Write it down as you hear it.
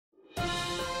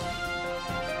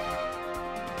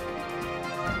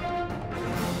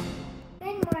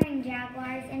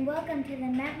welcome to the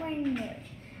MMN Thur.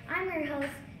 I'm your host,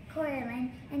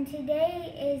 Coraline, and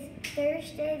today is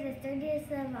Thursday, the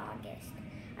 30th of August.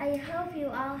 I hope you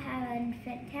all have a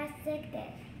fantastic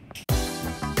day.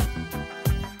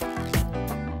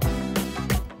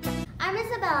 I'm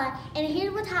Isabella, and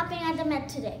here's what's happening at the Met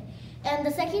today. And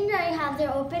the secondary have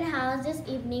their open house this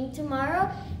evening.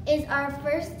 Tomorrow is our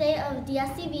first day of Dia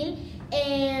Civil,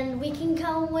 and we can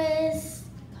come with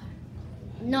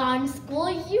non-school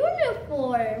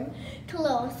uniform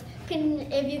clothes.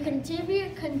 If you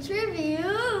contribute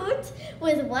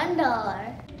with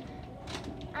 $1.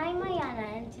 I'm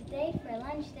Mayana, and today for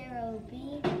lunch there will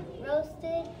be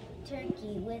roasted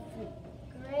turkey with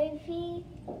gravy,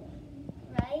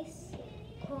 rice,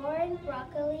 corn,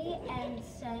 broccoli, and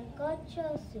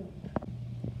sancocho soup.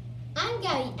 I'm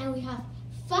Gabby, and we have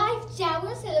 5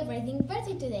 Jaguars celebrating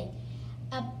birthday today.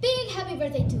 A big happy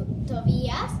birthday to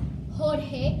Tobias,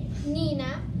 Jorge,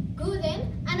 Nina,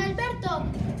 Guden, and Alberto.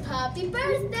 Happy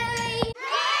birthday!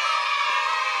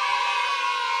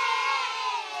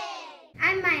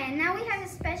 I'm Maya. Now we have a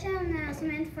special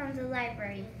announcement from the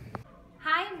library.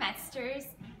 Hi Metsters,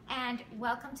 and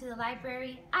welcome to the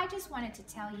library. I just wanted to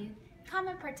tell you, come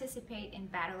and participate in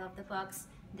Battle of the Books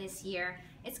this year.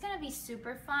 It's going to be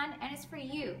super fun, and it's for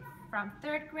you from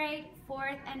 3rd grade,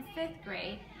 4th, and 5th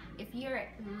grade. If you're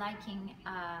liking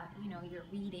your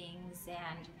readings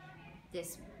and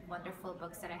this wonderful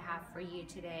books that I have for you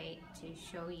today to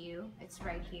show you, it's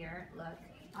right here. Look,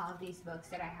 all of these books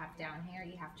that I have down here,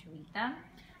 you have to read them.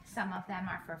 Some of them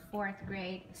are for 4th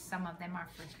grade, some of them are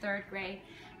for 3rd grade,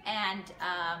 and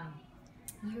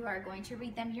you are going to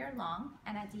read them year long,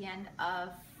 and at the end of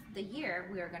the year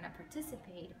we are going to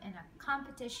participate in a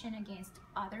competition against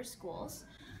other schools.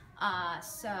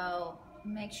 So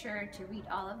make sure to read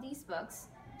all of these books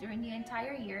during the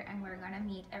entire year, and we're going to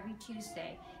meet every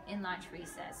Tuesday in lunch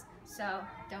recess. So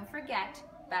don't forget,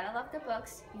 Battle of the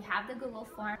Books. You have the Google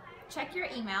form. Check your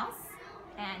emails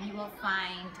and you will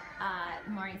find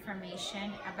more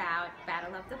information about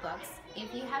Battle of the Books.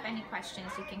 If you have any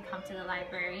questions, you can come to the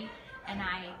library and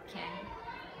I can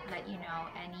let you know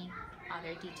any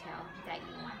other detail that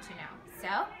you want to know.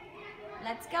 So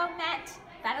let's go, Met!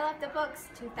 Battle of the Books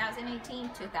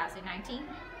 2018-2019.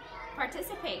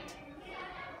 Participate!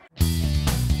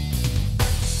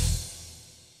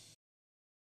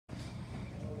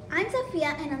 I'm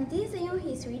Sophia, and on this day in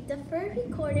history, the first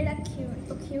recorded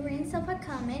occurrence of a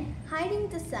comet hiding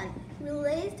the sun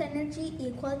released energy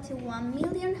equal to 1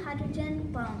 million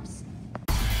hydrogen bombs.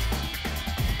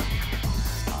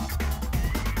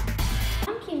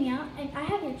 I'm Kimia, and I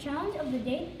have your challenge of the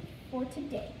day for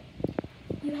today.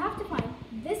 You have to find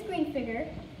this green figure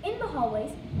in the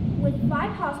hallways with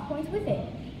 5 house points with it.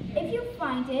 If you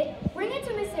find it, bring it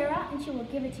to Miss Sarah and she will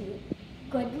give it to you.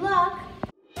 Good luck!